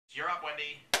You're up,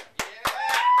 Wendy.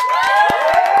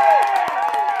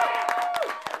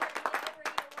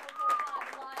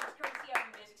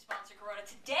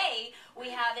 Today, we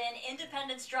have in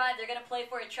Independence Drive, they're going to play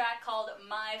for a track called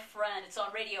My Friend. It's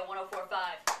on Radio 104.5.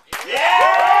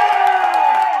 Yeah!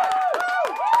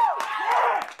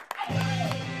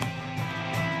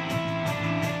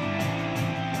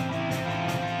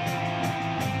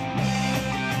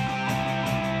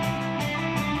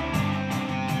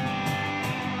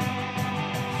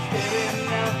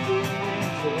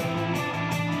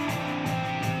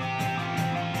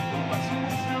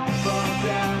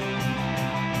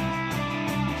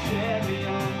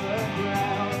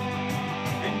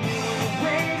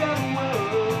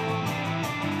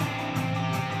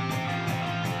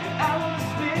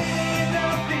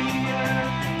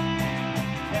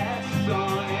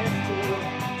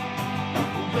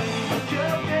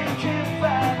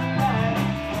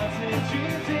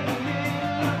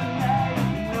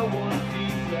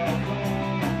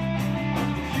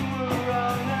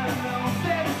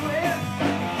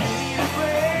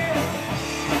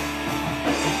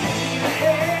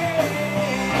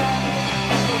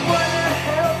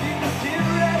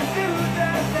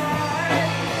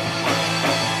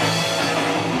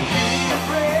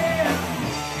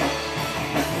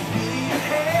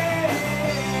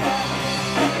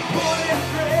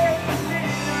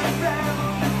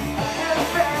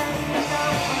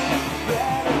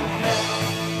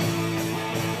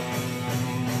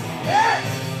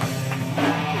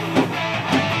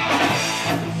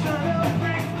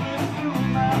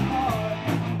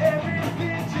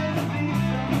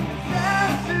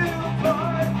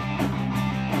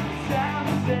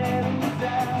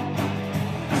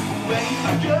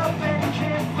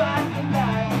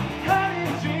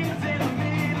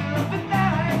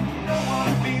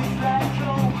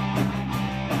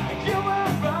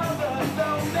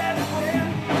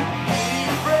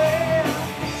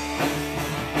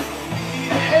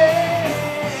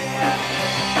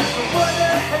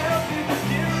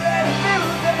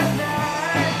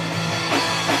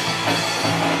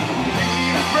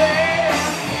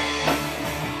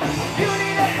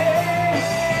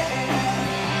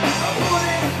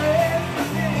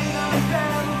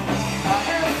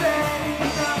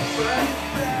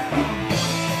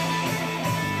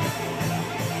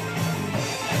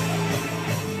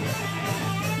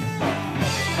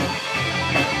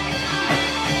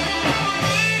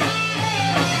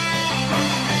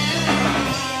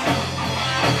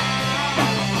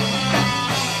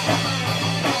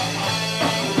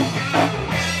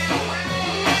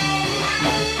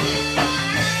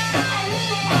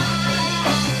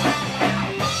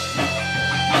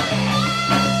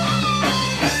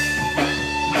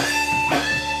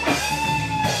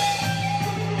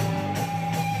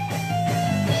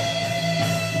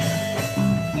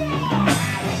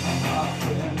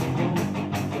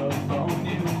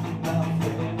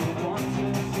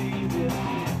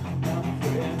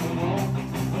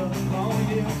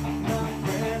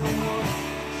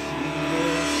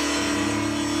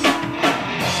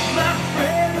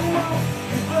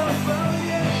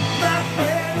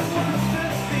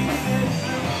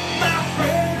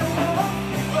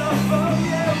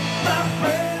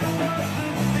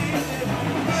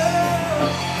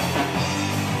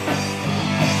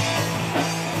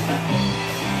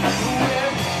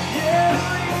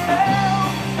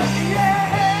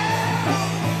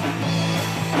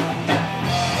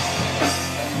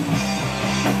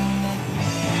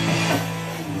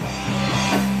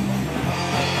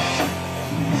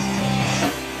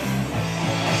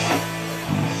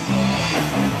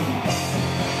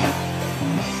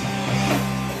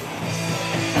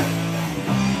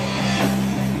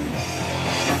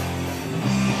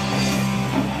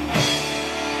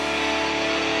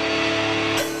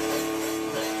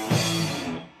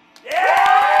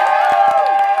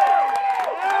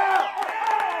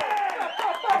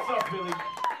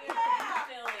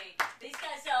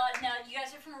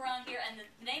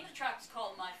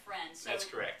 That's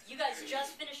correct. You guys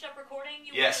just finished up recording?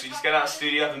 Yes, we just got out of the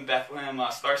studio up in Bethlehem,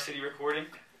 Star City recording.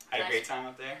 Had a great time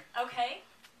up there. Okay.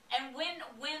 And when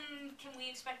can we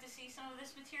expect to see some of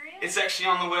this material? It's actually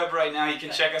on the web right now. You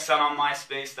can check us out on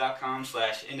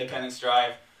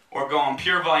myspace.com/independencedrive or go on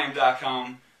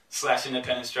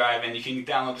purevolume.com/independencedrive and you can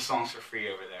download the songs for free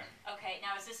over there. Okay,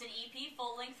 now is this an EP,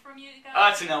 full length from you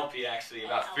guys? It's an LP actually,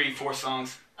 about 3-4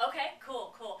 songs. Okay, cool.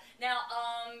 Now,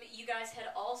 you guys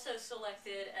had also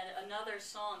selected another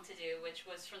song to do, which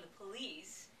was from the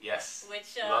Police. Yes,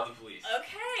 which, love the Police.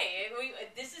 Okay,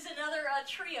 this is another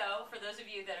trio, for those of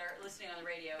you that are listening on the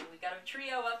radio. We got a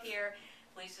trio up here.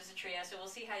 Police is a trio, so we'll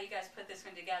see how you guys put this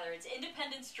one together. It's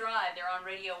Independence Drive. They're on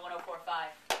Radio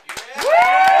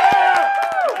 104.5.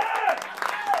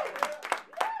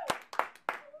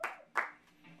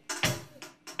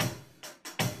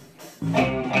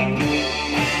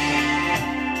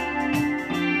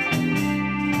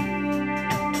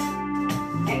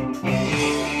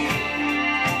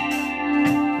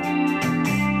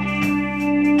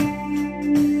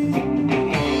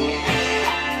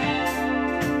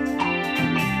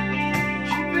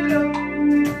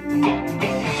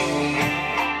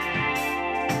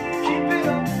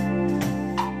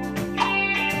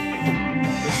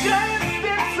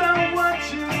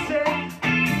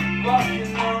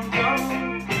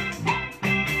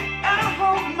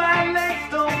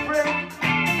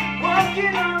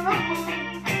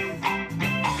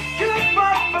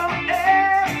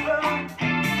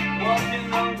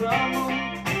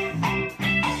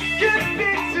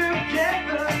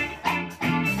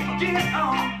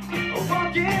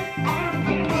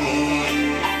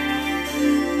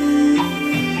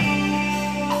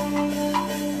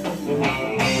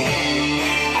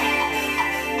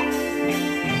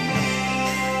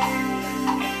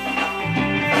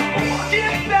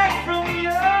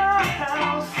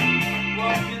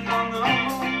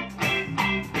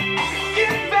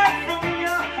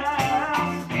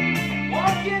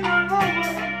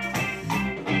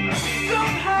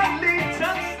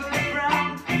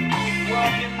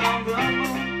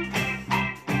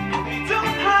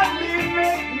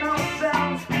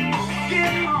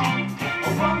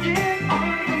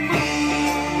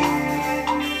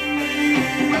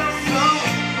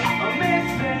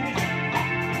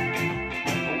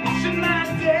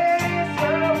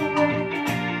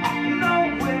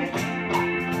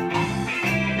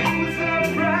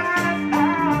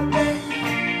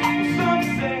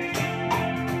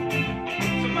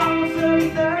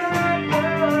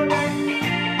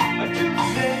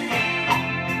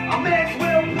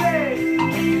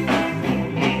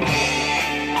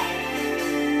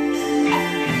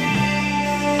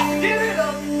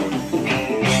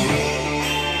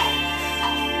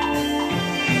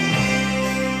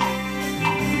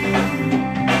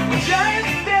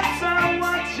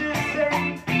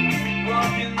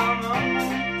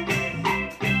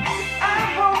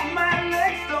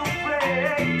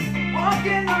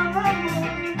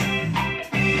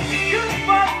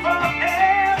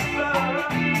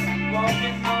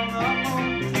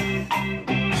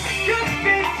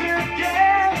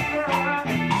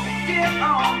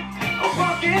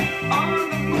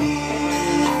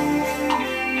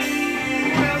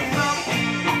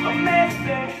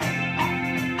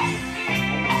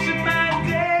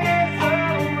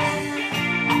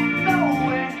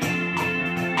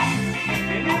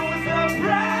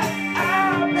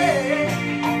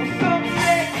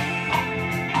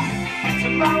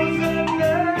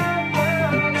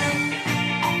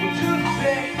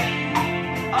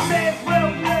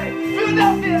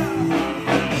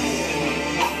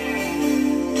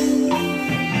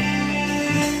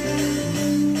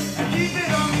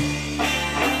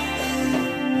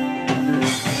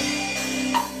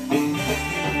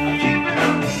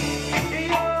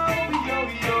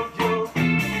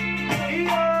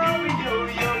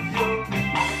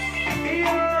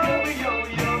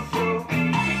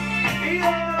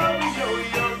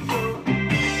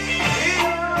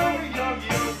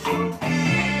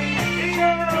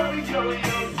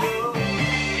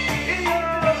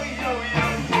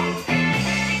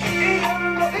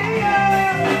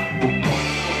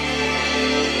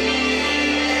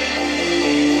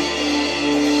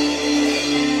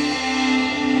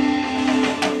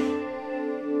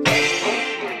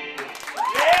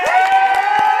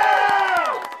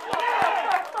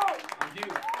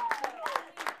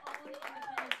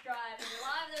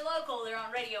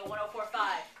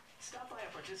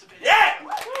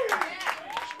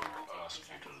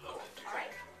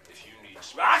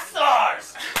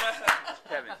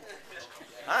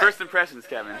 First impressions,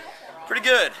 Kevin. Pretty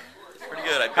good. Pretty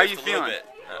good. How you feeling?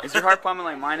 Is your heart pumping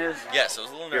like mine is? Yes, I was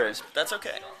a little nervous. But that's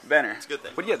okay. Benner. It's a good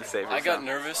thing. What do you have to say for I got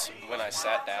nervous when I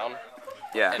sat down.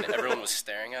 Yeah. And everyone was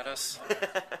staring at us.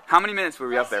 How many minutes were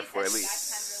we up there for at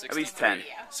least? 63. At least 10.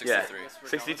 63. Yeah.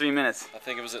 63 minutes. I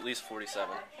think it was at least 47.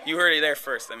 You heard it there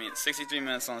first. I mean, 63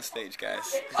 minutes on the stage,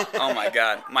 guys. Oh my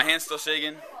God. My hand's still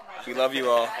shaking. We love you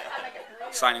all.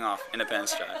 Signing off.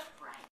 Independence Drive.